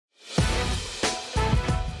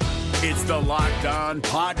It's the Locked On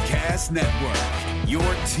Podcast Network, your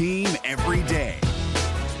team every day.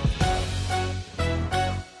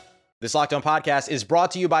 This Locked On Podcast is brought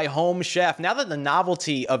to you by Home Chef. Now that the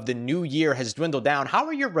novelty of the new year has dwindled down, how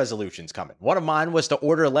are your resolutions coming? One of mine was to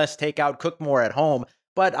order less takeout, cook more at home,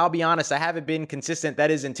 but I'll be honest, I haven't been consistent. That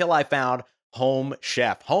is until I found Home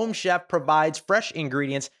Chef. Home Chef provides fresh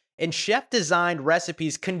ingredients and chef-designed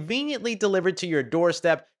recipes conveniently delivered to your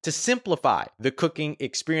doorstep to simplify the cooking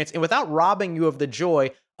experience and without robbing you of the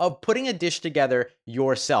joy of putting a dish together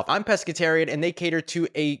yourself. I'm pescatarian and they cater to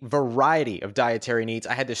a variety of dietary needs.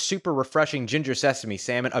 I had this super refreshing ginger sesame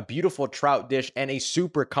salmon, a beautiful trout dish, and a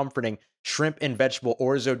super comforting shrimp and vegetable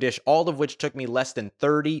orzo dish, all of which took me less than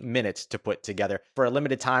 30 minutes to put together. For a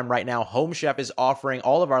limited time right now, Home Chef is offering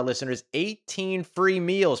all of our listeners 18 free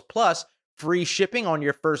meals plus free shipping on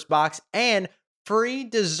your first box and free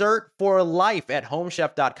dessert for life at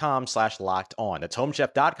homechef.com/lockedon. That's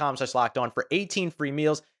homechef.com/lockedon for 18 free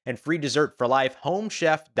meals and free dessert for life.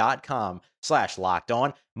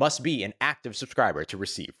 Homechef.com/lockedon. Must be an active subscriber to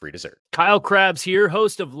receive free dessert. Kyle Krabs here,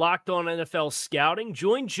 host of Locked On NFL Scouting.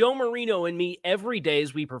 Join Joe Marino and me every day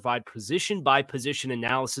as we provide position-by-position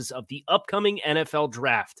analysis of the upcoming NFL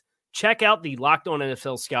Draft. Check out the Locked On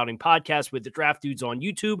NFL Scouting podcast with the Draft Dudes on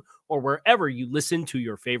YouTube or wherever you listen to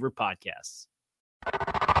your favorite podcasts.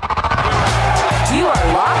 You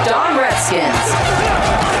are Locked On Redskins,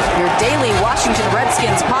 your daily Washington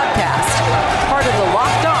Redskins podcast, part of the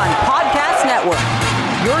Locked On Podcast Network,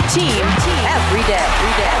 your team every day.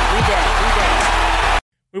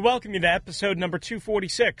 We welcome you to episode number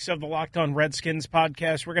 246 of the Locked On Redskins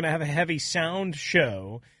podcast. We're going to have a heavy sound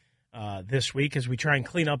show this week as we try and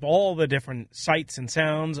clean up all the different sights and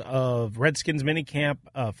sounds of Redskins minicamp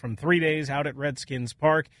from 3 days out at Redskins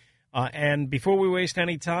Park. And before we waste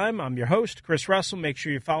any time, I'm your host, Chris Russell. Make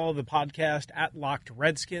sure you follow the podcast at Locked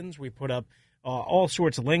Redskins. We put up all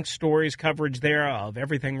sorts of links, stories, coverage there of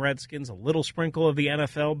everything Redskins, a little sprinkle of the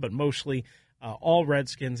NFL, but mostly all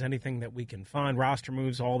Redskins, anything that we can find, roster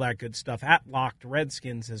moves, all that good stuff at Locked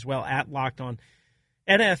Redskins as well, at Locked On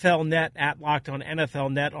NFL Net, at Locked On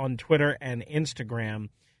NFL Net on Twitter and Instagram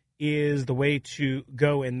is the way to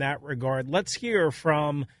go in that regard. Let's hear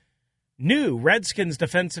from new Redskins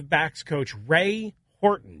defensive backs coach Ray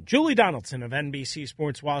Horton. Julie Donaldson of NBC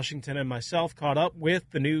Sports Washington and myself caught up with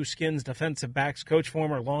the new Skins defensive backs coach,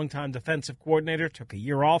 former longtime defensive coordinator, took a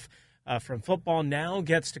year off from football, now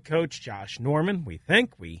gets to coach Josh Norman, we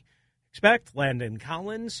expect, Landon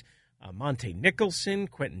Collins, Monte Nicholson,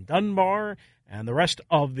 Quentin Dunbar, and the rest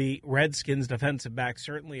of the Redskins defensive backs,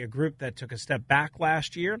 certainly a group that took a step back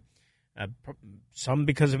last year. Some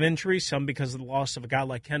because of injury, some because of the loss of a guy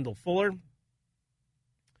like Kendall Fuller,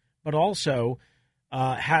 but also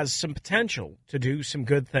has some potential to do some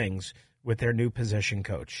good things with their new position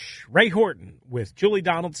coach. Ray Horton with Julie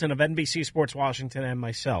Donaldson of NBC Sports Washington and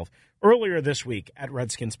myself earlier this week at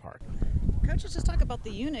Redskins Park. Coach, let's just talk about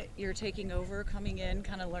the unit you're taking over, coming in,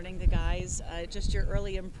 kind of learning the guys, just your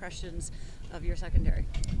early impressions of your secondary.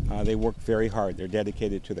 They work very hard. They're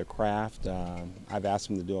dedicated to their craft. I've asked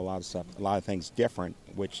them to do a lot of things different,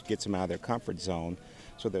 which gets them out of their comfort zone.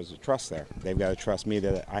 So there's a trust there. They've got to trust me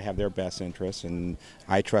that I have their best interests, and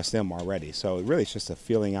I trust them already. So really it's just a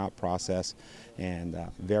feeling out process, and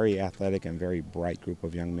very athletic and very bright group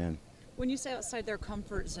of young men. When you say outside their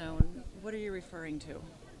comfort zone, what are you referring to?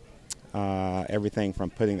 Everything from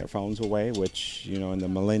putting their phones away, which, in the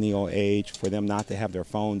millennial age, for them not to have their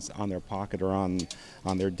phones on their pocket or on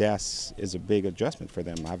their desks is a big adjustment for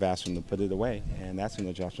them. I've asked them to put it away, and that's an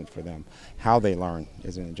adjustment for them. How they learn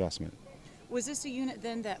is an adjustment. Was this a unit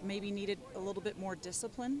then that maybe needed a little bit more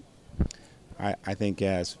discipline? I think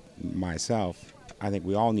as myself, I think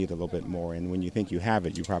we all need a little bit more, and when you think you have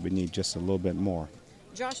it, you probably need just a little bit more.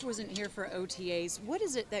 Josh wasn't here for OTAs. What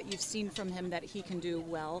is it that you've seen from him that he can do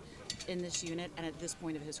well in this unit and at this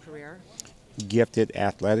point of his career? Gifted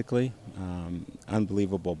athletically,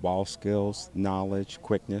 unbelievable ball skills, knowledge,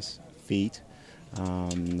 quickness, feet.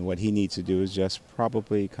 What he needs to do is just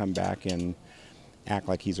probably come back and act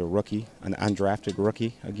like he's a rookie, an undrafted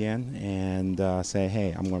rookie again, and say,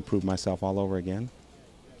 hey, I'm going to prove myself all over again.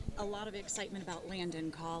 A lot of excitement about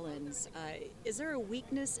Landon Collins. Is there a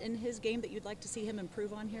weakness in his game that you'd like to see him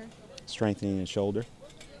improve on here? Strengthening his shoulder.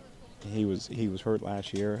 He was hurt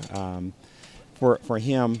last year. For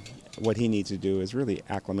him, what he needs to do is really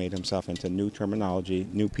acclimate himself into new terminology,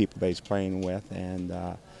 new people that he's playing with,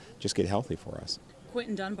 and just get healthy for us.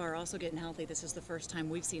 Quentin Dunbar also getting healthy. This is the first time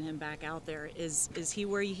we've seen him back out there. Is he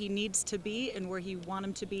where he needs to be and where you want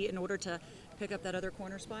him to be in order to pick up that other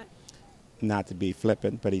corner spot? Not to be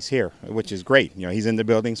flippant, but he's here, which is great. He's in the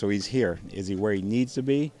building, so he's here. Is he where he needs to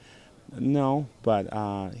be? No,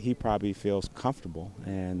 but he probably feels comfortable,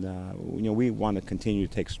 and we want to continue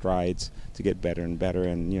to take strides to get better and better,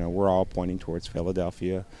 and we're all pointing towards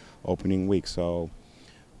Philadelphia opening week. So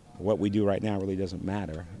what we do right now really doesn't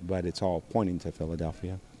matter, but it's all pointing to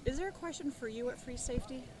Philadelphia. Is there a question for you at free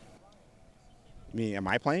safety? Me, am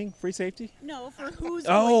I playing free safety? No, for who's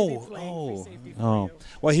going to be playing free safety for you?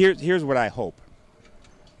 Well, here's what I hope.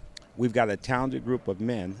 We've got a talented group of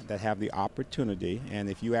men that have the opportunity, and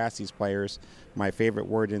if you ask these players, my favorite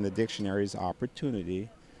word in the dictionary is opportunity,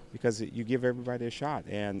 because you give everybody a shot.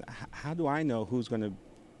 And how do I know who's going to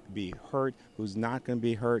be hurt, who's not going to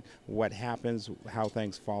be hurt, what happens, how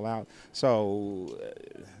things fall out? So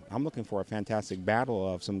I'm looking for a fantastic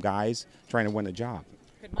battle of some guys trying to win a job.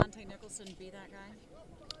 Could Monte Nicholson be that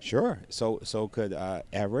guy? Sure. So could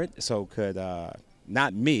Everett. So could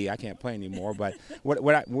not me. I can't play anymore. But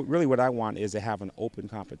what I want is to have an open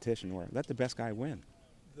competition where let the best guy win.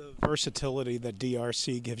 The versatility that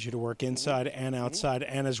DRC gives you to work inside and outside,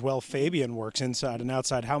 and as well Fabian works inside and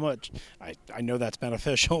outside. How much? I know that's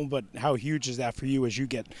beneficial, but how huge is that for you as you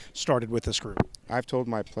get started with this group? I've told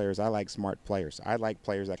my players I like smart players. I like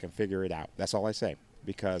players that can figure it out. That's all I say,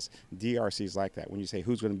 because DRC's like that. When you say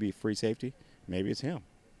who's going to be free safety, maybe it's him.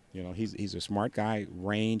 He's a smart guy,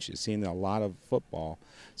 range, has seen a lot of football.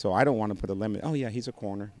 So I don't want to put a limit. Oh, yeah, he's a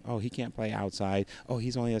corner. Oh, he can't play outside. Oh,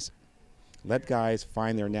 he's only a... Let guys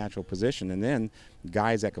find their natural position, and then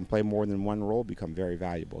guys that can play more than one role become very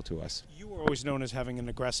valuable to us. You were always known as having an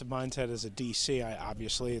aggressive mindset as a DC.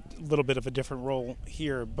 Obviously, a little bit of a different role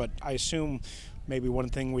here, but I assume maybe one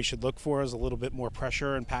thing we should look for is a little bit more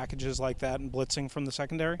pressure and packages like that and blitzing from the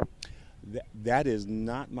secondary? That is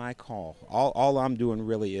not my call. All I'm doing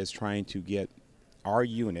really is trying to get our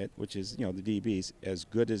unit, which is the DBs, as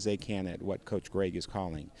good as they can at what Coach Greg is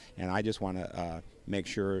calling. And I just want to make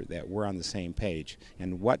sure that we're on the same page.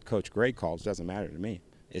 And what Coach Greg calls doesn't matter to me.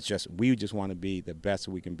 It's just we just want to be the best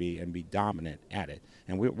we can be and be dominant at it.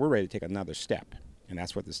 And we're ready to take another step. And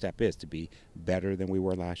that's what the step is, to be better than we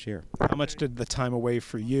were last year. How much did the time away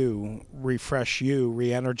for you refresh you,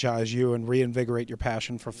 re-energize you, and reinvigorate your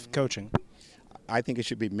passion for coaching? I think it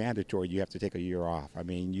should be mandatory. You have to take a year off. I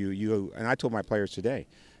mean, you and I told my players today,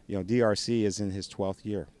 DRC is in his 12th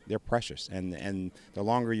year. They're precious. And the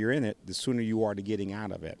longer you're in it, the sooner you are to getting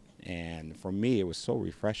out of it. And for me, it was so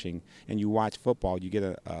refreshing. And you watch football, you get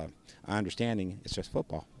an understanding it's just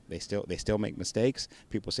football. They still make mistakes.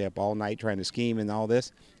 People stay up all night trying to scheme and all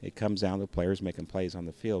this. It comes down to players making plays on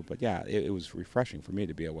the field. But, yeah, it was refreshing for me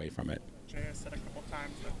to be away from it. Jay has said a couple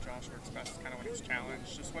times that Josh works best kind of when he's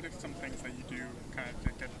challenged. Just what are some things that you do kind of to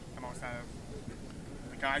get the most out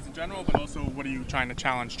of the guys in general, but also what are you trying to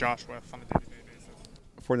challenge Josh with on a day-to-day basis?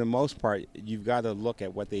 For the most part, you've got to look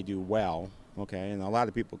at what they do well, okay? And a lot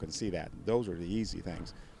of people can see that. Those are the easy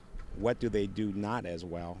things. What do they do not as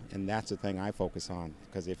well? And that's the thing I focus on,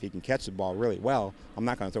 because if he can catch the ball really well, I'm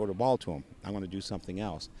not going to throw the ball to him. I'm going to do something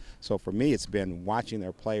else. So for me, it's been watching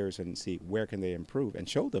their players and see where can they improve and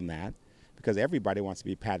show them that, because everybody wants to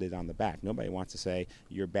be patted on the back. Nobody wants to say,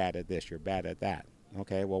 you're bad at this, you're bad at that.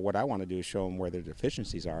 Okay, well, what I want to do is show them where their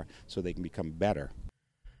deficiencies are so they can become better.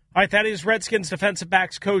 All right, that is Redskins defensive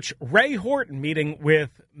backs coach Ray Horton meeting with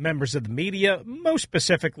members of the media, most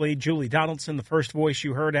specifically Julie Donaldson, the first voice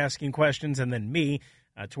you heard asking questions, and then me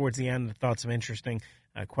towards the end. I thought some interesting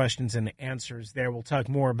questions and answers there. We'll talk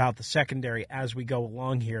more about the secondary as we go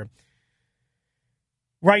along here.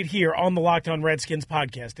 Right here on the Locked On Redskins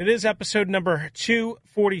podcast. It is episode number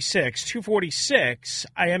 246.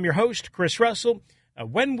 I am your host, Chris Russell.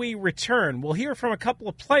 When we return, we'll hear from a couple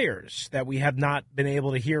of players that we have not been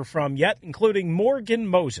able to hear from yet, including Morgan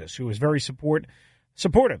Moses, who is very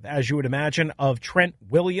supportive, as you would imagine, of Trent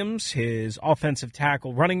Williams, his offensive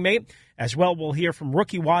tackle running mate. As well, we'll hear from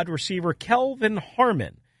rookie wide receiver Kelvin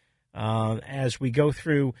Harmon as we go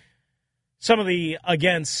through some of the,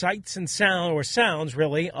 again, sights and sounds,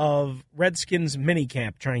 really, of Redskins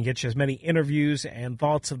minicamp, trying to get you as many interviews and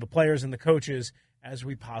thoughts of the players and the coaches as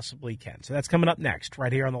we possibly can. So that's coming up next,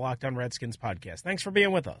 right here on the Locked On Redskins podcast. Thanks for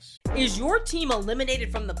being with us. Is your team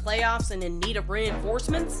eliminated from the playoffs and in need of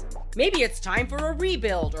reinforcements? Maybe it's time for a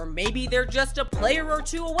rebuild, or maybe they're just a player or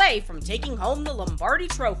two away from taking home the Lombardi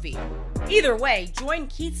Trophy. Either way, join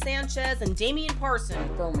Keith Sanchez and Damian Parson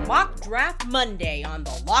for Mock Draft Monday on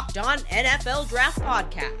the Locked On NFL Draft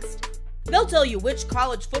Podcast. They'll tell you which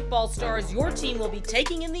college football stars your team will be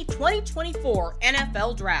taking in the 2024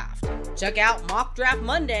 NFL Draft. Check out Mock Draft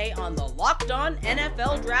Monday on the Locked On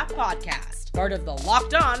NFL Draft Podcast, part of the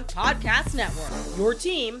Locked On Podcast Network, your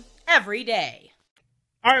team every day.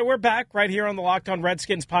 All right, we're back right here on the Locked On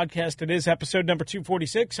Redskins podcast. It is episode number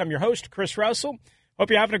 246. I'm your host, Chris Russell. Hope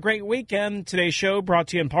you're having a great weekend. Today's show brought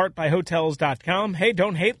to you in part by Hotels.com. Hey,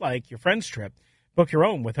 don't hate like your friend's trip. Book your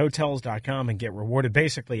own with Hotels.com and get rewarded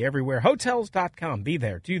basically everywhere. Hotels.com. Be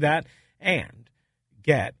there. Do that and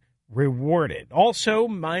get rewarded. Also,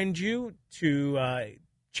 mind you, to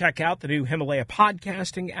check out the new Himalaya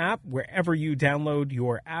podcasting app wherever you download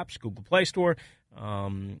your apps, Google Play Store,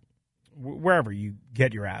 wherever you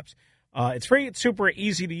get your apps. It's free. It's super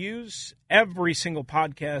easy to use. Every single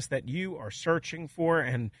podcast that you are searching for.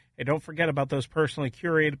 And hey, don't forget about those personally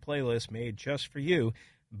curated playlists made just for you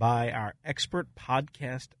by our expert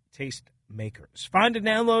podcast taste makers. Find and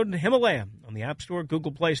download Himalaya on the App Store,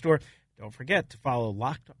 Google Play Store. Don't forget to follow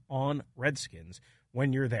Locked On Redskins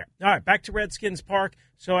when you're there. All right, back to Redskins Park.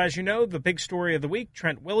 So as you know, the big story of the week,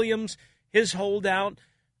 Trent Williams, his holdout.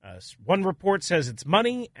 One report says it's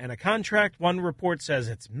money and a contract. One report says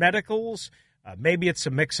it's medicals. Maybe it's a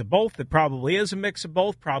mix of both. It probably is a mix of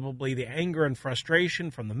both. Probably the anger and frustration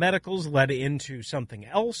from the medicals led into something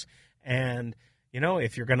else. And, you know,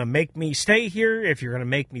 if you're going to make me stay here, if you're going to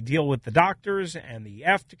make me deal with the doctors and the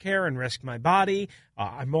aftercare and risk my body,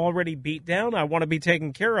 I'm already beat down. I want to be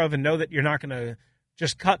taken care of and know that you're not going to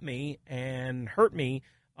just cut me and hurt me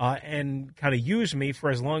and kind of use me for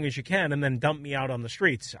as long as you can and then dump me out on the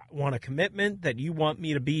streets. I want a commitment that you want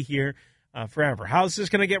me to be here forever. How's this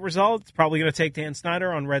going to get resolved? It's probably going to take Dan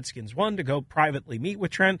Snyder on Redskins 1 to go privately meet with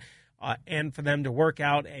Trent and for them to work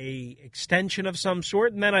out a extension of some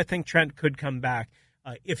sort. And then I think Trent could come back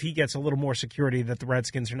if he gets a little more security that the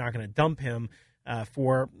Redskins are not going to dump him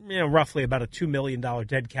for roughly about a $2 million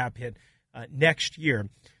dead cap hit next year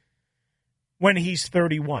when he's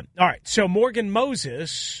 31. All right, so Morgan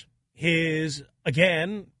Moses, his,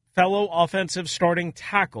 again, fellow offensive starting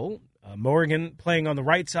tackle, Morgan playing on the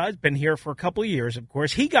right side, been here for a couple of years, of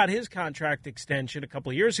course. He got his contract extension a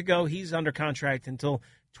couple of years ago. He's under contract until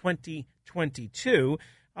 2022.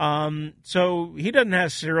 So he doesn't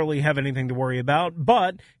necessarily have anything to worry about,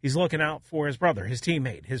 but he's looking out for his brother, his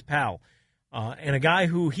teammate, his pal, and a guy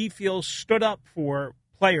who he feels stood up for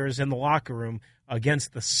players in the locker room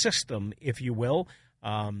against the system, if you will,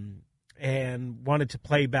 and wanted to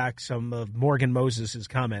play back some of Morgan Moses'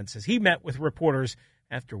 comments as he met with reporters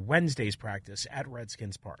after Wednesday's practice at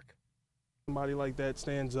Redskins Park. Somebody like that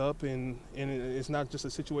stands up, and it's not just a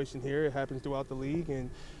situation here. It happens throughout the league. And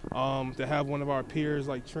to have one of our peers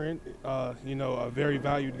like Trent, a very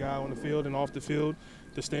valued guy on the field and off the field,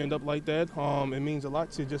 to stand up like that, it means a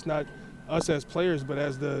lot to just not us as players, but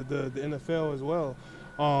as the NFL as well.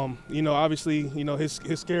 Obviously,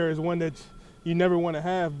 his scare is one that you never want to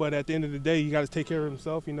have, but at the end of the day, you got to take care of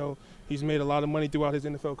himself. He's made a lot of money throughout his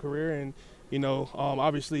NFL career, and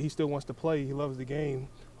obviously he still wants to play. He loves the game.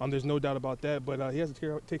 There's no doubt about that, but he has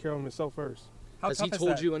to take care of himself first. Has he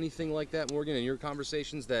told you anything like that, Morgan, in your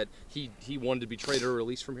conversations, that he wanted to be traded or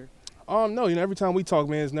released from here? No. Every time we talk,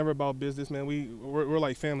 man, it's never about business, man. We're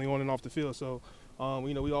like family on and off the field, so.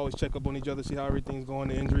 We always check up on each other, see how everything's going,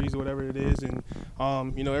 the injuries or whatever it is, and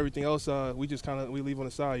everything else we just we leave on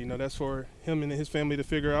the side. That's for him and his family to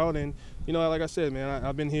figure out. And like I said, man,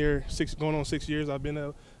 I've been here going on 6 years. I've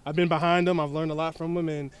been behind him. I've learned a lot from him,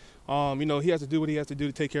 and he has to do what he has to do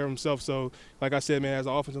to take care of himself. So, like I said, man, as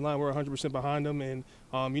an offensive line, we're 100% behind him, and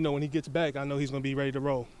when he gets back, I know he's going to be ready to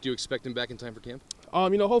roll. Do you expect him back in time for camp?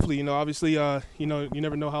 Hopefully. Obviously, you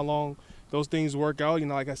never know how long those things work out.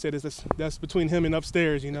 Like I said, that's between him and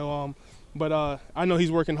upstairs, But I know he's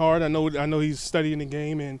working hard. I know he's studying the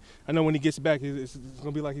game, and I know when he gets back, it's going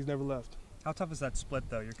to be like he's never left. How tough is that split,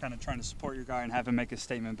 though? You're kind of trying to support your guy and have him make a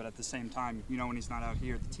statement, but at the same time, when he's not out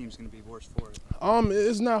here, the team's going to be worse for it.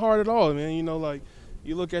 It's not hard at all, man.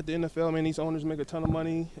 You look at the NFL, man, these owners make a ton of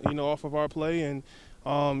money, off of our play, and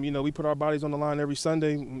we put our bodies on the line every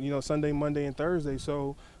Sunday, Sunday, Monday, and Thursday.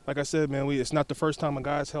 So, like I said, man, it's not the first time a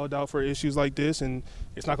guy's held out for issues like this, and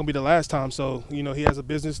it's not going to be the last time. So, he has a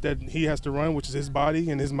business that he has to run, which is his body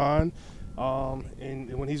and his mind.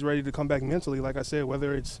 And when he's ready to come back mentally, like I said,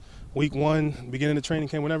 whether it's week 1, beginning of training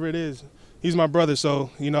camp, whenever it is, he's my brother. So,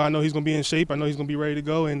 I know he's going to be in shape. I know he's going to be ready to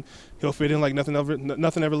go, and he'll fit in like nothing ever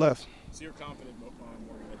left. So you're confident,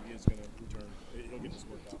 Morgan, that he is going to return? He'll get this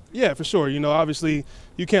worked out? Yeah, for sure. Obviously,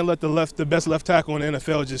 you can't let the best left tackle in the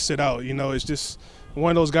NFL just sit out. It's just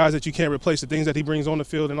one of those guys that you can't replace. The things that he brings on the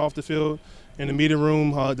field and off the field, in the meeting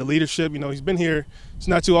room, the leadership. He's been here. It's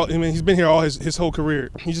not too. He's been here all his whole career.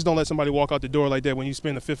 You just don't let somebody walk out the door like that when you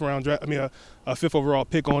spend a 5th round draft. A 5th overall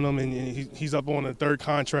pick on him, and he's up on a 3rd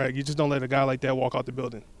contract. You just don't let a guy like that walk out the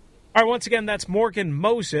building. All right, once again, that's Morgan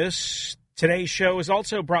Moses. Today's show is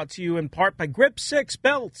also brought to you in part by Grip 6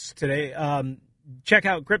 belts. Today, check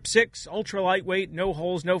out Grip 6, ultra lightweight, no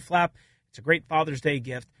holes, no flap. It's a great Father's Day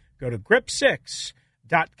gift. Go to Grip 6.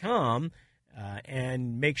 grip6.com.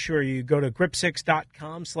 And make sure you go to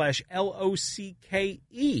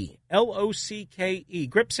grip6.com/LOCKE. LOCKE.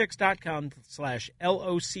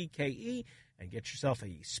 grip6.com/LOCKE. And get yourself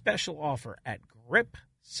a special offer at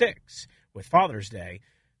Grip6 with Father's Day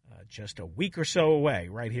just a week or so away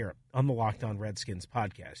right here on the Locked On Redskins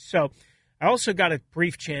podcast. So I also got a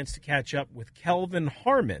brief chance to catch up with Kelvin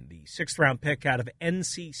Harmon, the 6th-round pick out of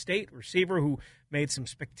NC State, receiver who made some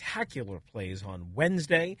spectacular plays on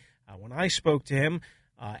Wednesday. When I spoke to him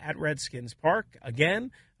at Redskins Park,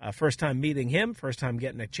 again, first time meeting him, first time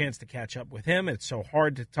getting a chance to catch up with him. It's so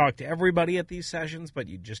hard to talk to everybody at these sessions, but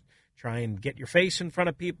you just try and get your face in front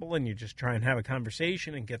of people, and you just try and have a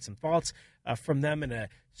conversation and get some thoughts from them in a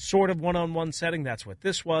sort of one-on-one setting. That's what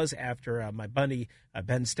this was after my buddy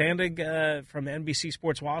Ben Standig from NBC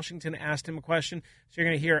Sports Washington asked him a question. So you're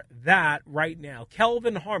going to hear that right now.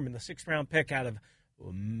 Kelvin Harmon, the 6th-round pick out of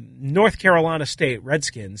North Carolina State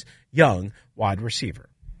Redskins, young wide receiver.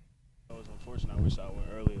 It was unfortunate. I wish I went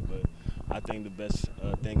earlier, but I think the best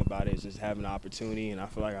thing about it is just having an opportunity, and I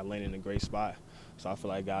feel like I landed in a great spot. So I feel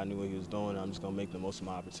like God knew what he was doing. I'm just going to make the most of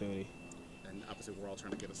my opportunity. And obviously we're all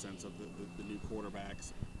trying to get a sense of the new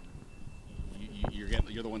quarterbacks.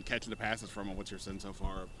 You're the one catching the passes from them. What's your sense so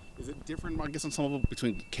far? Is it different, I guess, on some level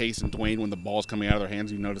between Case and Dwayne when the ball's coming out of their hands?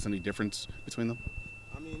 Do you notice any difference between them?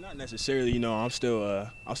 I mean, not necessarily. I'm still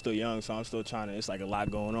young, so I'm still trying to. It's like a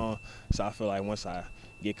lot going on. So I feel like once I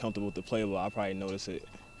get comfortable with the playbook, I'll probably notice it.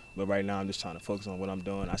 But right now, I'm just trying to focus on what I'm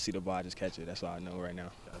doing. I see the ball, I just catch it. That's all I know right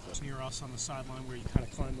now. Near us on the sideline where you kind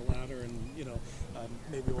of climbed the ladder, and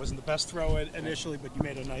maybe it wasn't the best throw initially, but you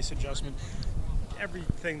made a nice adjustment.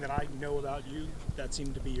 Everything that I know about you, that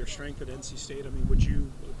seemed to be your strength at NC State. I mean, would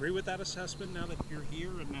you agree with that assessment now that you're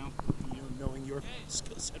here and now knowing your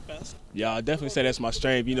skill set best? Yeah, I definitely say that's my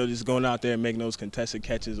strength. Just going out there and making those contested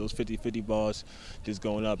catches, those 50-50 balls, just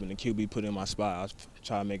going up, and the QB put in my spot. I'll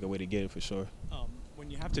try to make a way to get it for sure. When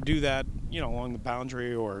you have to do that, along the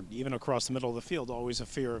boundary or even across the middle of the field, always a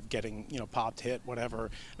fear of getting, popped, hit, whatever.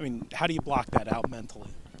 I mean, how do you block that out mentally?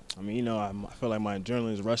 I mean, I feel like my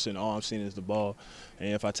adrenaline is rushing. All I'm seeing is the ball.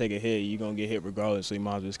 And if I take a hit, you're going to get hit regardless, so you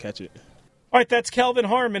might as well just catch it. All right, that's Kelvin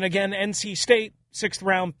Harmon, again, NC State,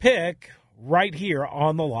 6th-round pick, right here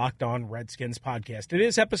on the Locked On Redskins podcast. It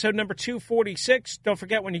is episode number 246. Don't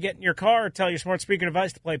forget, when you get in your car, tell your smart speaker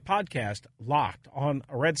device to play podcast Locked On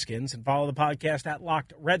Redskins, and follow the podcast at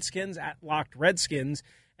Locked Redskins,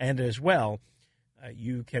 and as well,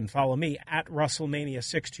 you can follow me at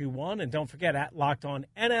WrestleMania621, and don't forget, at Locked On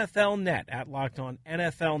NFL Net. At Locked On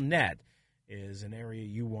NFL Net is an area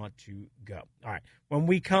you want to go. All right, when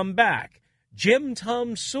we come back, Jim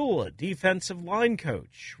Tomsula, defensive line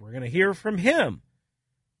coach. We're going to hear from him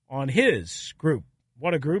on his group.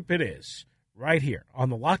 What a group it is. Right here on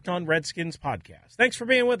the Locked On Redskins podcast. Thanks for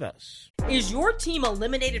being with us. Is your team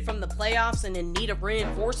eliminated from the playoffs and in need of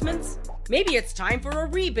reinforcements? Maybe it's time for a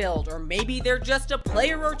rebuild, or maybe they're just a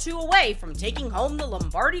player or two away from taking home the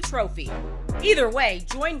Lombardi Trophy. Either way,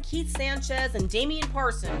 join Keith Sanchez and Damian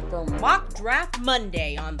Parson for Mock Draft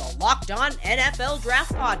Monday on the Locked On NFL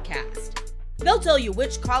Draft podcast. They'll tell you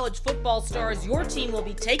which college football stars your team will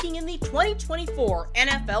be taking in the 2024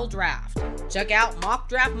 NFL Draft. Check out Mock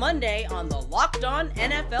Draft Monday on the Locked On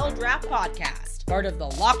NFL Draft podcast, part of the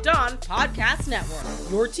Locked On Podcast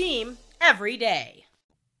Network, your team every day.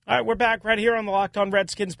 All right, we're back right here on the Locked On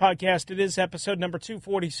Redskins podcast. It is episode number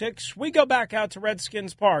 246. We go back out to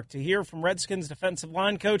Redskins Park to hear from Redskins defensive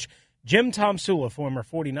line coach Jim Tomsula, former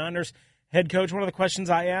 49ers head coach. One of the questions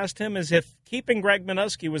I asked him is if keeping Greg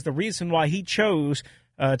Minuski was the reason why he chose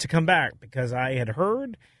to come back, because I had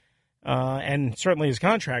heard, and certainly his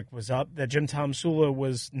contract was up, that Jim Tomsula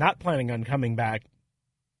was not planning on coming back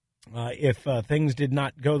if things did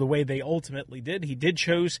not go the way they ultimately did. He did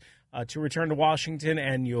choose to return to Washington,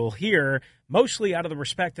 and you'll hear mostly out of the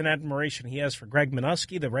respect and admiration he has for Greg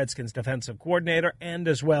Minuski, the Redskins defensive coordinator, and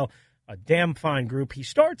as well a damn fine group. He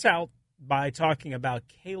starts out by talking about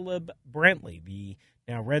Caleb Brantley, the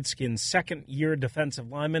now Redskins' second-year defensive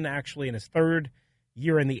lineman, actually in his third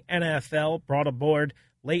year in the NFL, brought aboard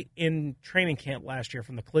late in training camp last year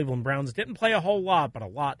from the Cleveland Browns. Didn't play a whole lot, but a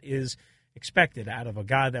lot is expected out of a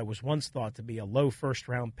guy that was once thought to be a low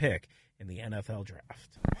first-round pick in the NFL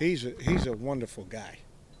draft. He's a wonderful guy,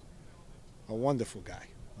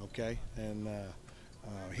 okay? And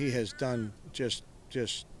he has done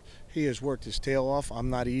he has worked his tail off. I'm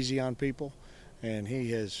not easy on people, and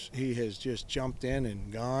he has just jumped in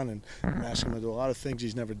and gone, and I'm asking him to do a lot of things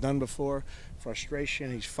he's never done before.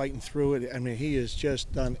 Frustration, he's fighting through it. I mean, he has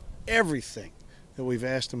just done everything that we've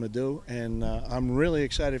asked him to do, and I'm really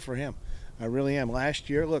excited for him. I really am. Last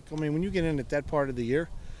year, look, I mean, when you get in at that part of the year,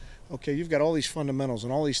 okay, you've got all these fundamentals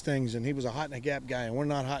and all these things, and he was a hot in a gap guy, and we're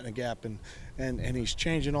not hot in a gap, and he's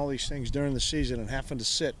changing all these things during the season and having to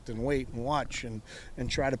sit and wait and watch and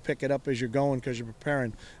try to pick it up as you're going because you're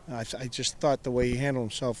preparing. I just thought the way he handled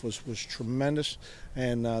himself was tremendous,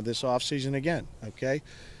 and this offseason again, okay?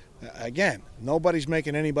 Again, nobody's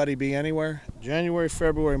making anybody be anywhere. January,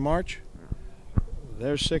 February, March,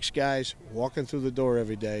 there's 6 guys walking through the door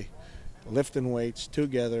every day, lifting weights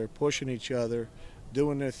together, pushing each other,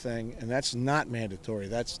 doing their thing, and that's not mandatory.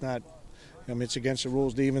 That's not, I mean, it's against the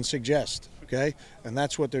rules to even suggest, okay? And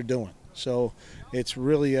that's what they're doing. So it's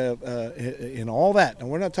really in all that, and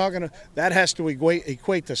we're not talking, that has to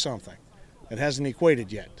equate to something. It hasn't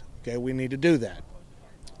equated yet, okay? We need to do that.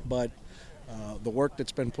 But the work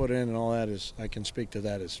that's been put in and all that is, I can speak to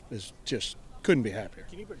that, is just couldn't be happier.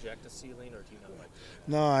 Can you project a ceiling, or do you know what?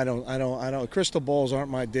 No, I don't. Crystal balls aren't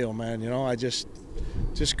my deal, man. You know, I just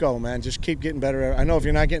go, man. Just keep getting better. I know if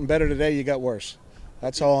you're not getting better today, you got worse.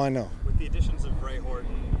 That's all I know. With the additions of Ray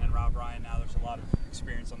Horton and Rob Ryan, now there's a lot of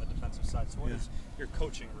experience on the defensive side. So what is your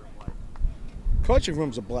coaching room like? Coaching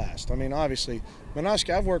room's a blast. I mean, obviously,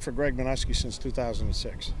 Minuski, I've worked for Greg Minuski since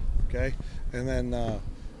 2006, okay? And then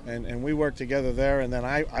and we worked together there, and then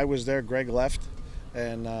I was there, Greg left,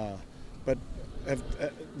 and but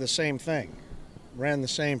the same thing. Ran the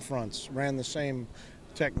same fronts, ran the same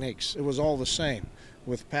techniques. It was all the same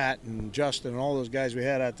with Pat and Justin and all those guys we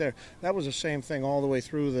had out there. That was the same thing all the way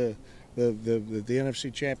through the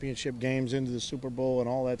NFC Championship games into the Super Bowl and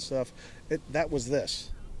all that stuff. That was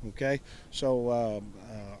this, okay? So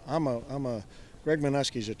Greg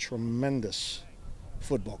Minuski's a tremendous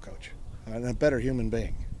football coach and a better human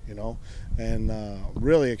being, you know, and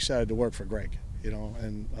really excited to work for Greg, you know.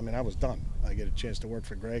 And I mean, I was done. I get a chance to work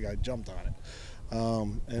for Greg. I jumped on it.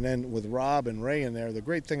 And then with Rob and Ray in there, the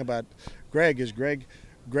great thing about Greg is Greg,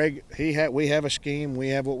 we have a scheme, we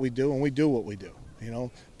have what we do, and we do what we do, you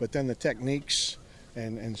know. But then the techniques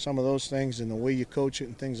and some of those things and the way you coach it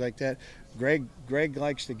and things like that, Greg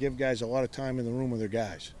likes to give guys a lot of time in the room with their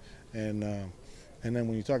guys. And then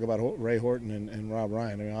when you talk about Ray Horton and Rob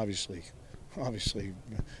Ryan, I mean, obviously,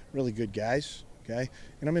 really good guys, okay.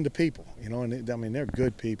 And I'm into people, you know, and I mean, they're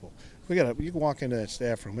good people. You can walk into that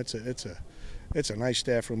staff room. It's a nice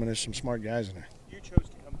staff room, and there's some smart guys in there. You chose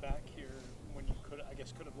to come back here when you could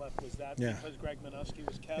have left. Was that because Greg Minuski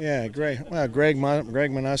was kept? Yeah, Greg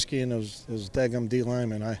Minuski and those daggum D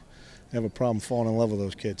linemen. I have a problem falling in love with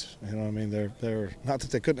those kids. You know what I mean? They're not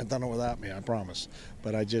that they couldn't have done it without me, I promise.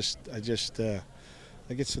 But I get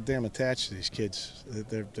so damn attached to these kids.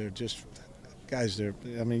 They're just guys. I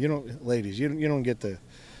mean, you don't, ladies, you don't get the.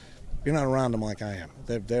 You're not around them like I am.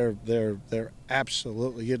 They're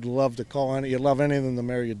absolutely. You'd love to call any. You'd love any of them to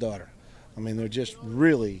marry your daughter. I mean, they're just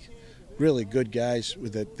really, really good guys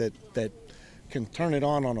that can turn it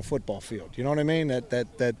on a football field. You know what I mean?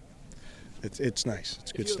 That it's nice.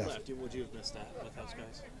 It's good stuff. Left, would you have missed that with those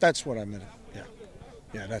guys? That's what I meant.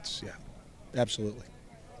 Yeah. Absolutely.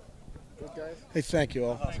 Good guys. Hey, thank you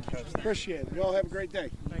all. Appreciate it. You all have a great day.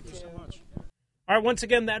 Thank you so much. All right, once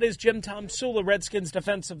again, that is Jim Tomsula, Redskins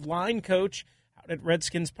defensive line coach, out at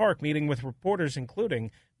Redskins Park, meeting with reporters,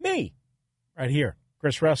 including me, right here,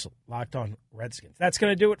 Chris Russell, Locked On Redskins. That's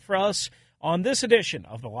going to do it for us on this edition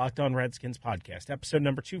of the Locked On Redskins podcast, episode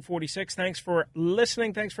number 246. Thanks for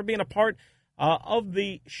listening. Thanks for being a part of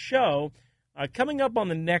the show. Coming up on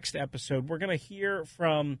the next episode, we're going to hear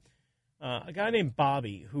from a guy named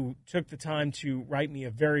Bobby, who took the time to write me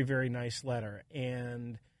a very, very nice letter,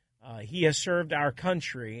 and he has served our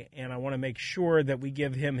country, and I want to make sure that we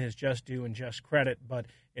give him his just due and just credit, but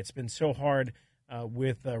it's been so hard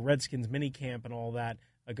with Redskins minicamp and all that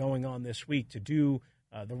going on this week to do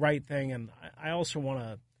the right thing, and I also want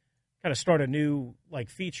to kind of start a new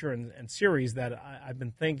feature and series that I've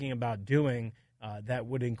been thinking about doing that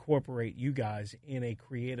would incorporate you guys in a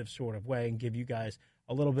creative sort of way and give you guys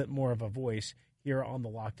a little bit more of a voice here on the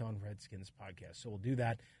Locked On Redskins podcast. So we'll do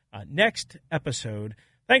that next episode.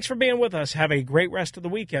 Thanks for being with us. Have a great rest of the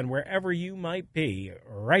weekend wherever you might be,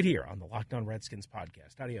 right here on the Locked On Redskins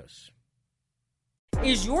podcast. Adios.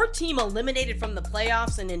 Is your team eliminated from the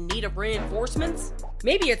playoffs and in need of reinforcements?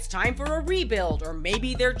 Maybe it's time for a rebuild, or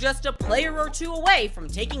maybe they're just a player or two away from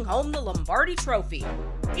taking home the Lombardi Trophy.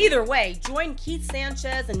 Either way, join Keith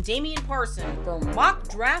Sanchez and Damian Parson for Mock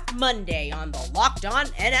Draft Monday on the Locked On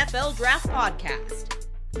NFL Draft Podcast.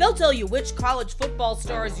 They'll tell you which college football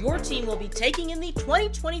stars your team will be taking in the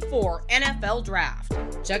 2024 NFL Draft.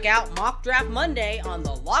 Check out Mock Draft Monday on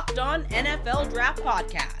the Locked On NFL Draft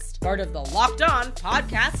Podcast, part of the Locked On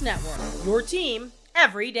Podcast Network. Your team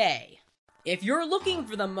every day. If you're looking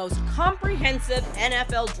for the most comprehensive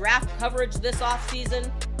NFL draft coverage this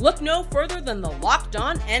offseason, look no further than the Locked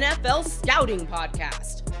On NFL Scouting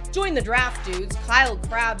Podcast. Join the draft dudes, Kyle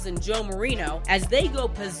Krabs and Joe Marino, as they go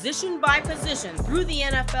position by position through the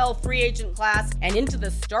NFL free agent class and into the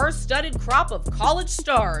star-studded crop of college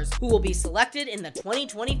stars who will be selected in the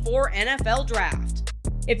 2024 NFL Draft.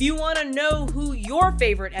 If you want to know who your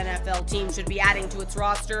favorite NFL team should be adding to its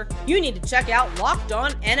roster, you need to check out Locked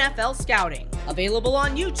On NFL Scouting, available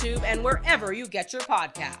on YouTube and wherever you get your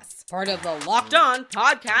podcasts. Part of the Locked On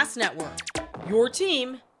Podcast Network, your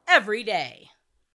team every day.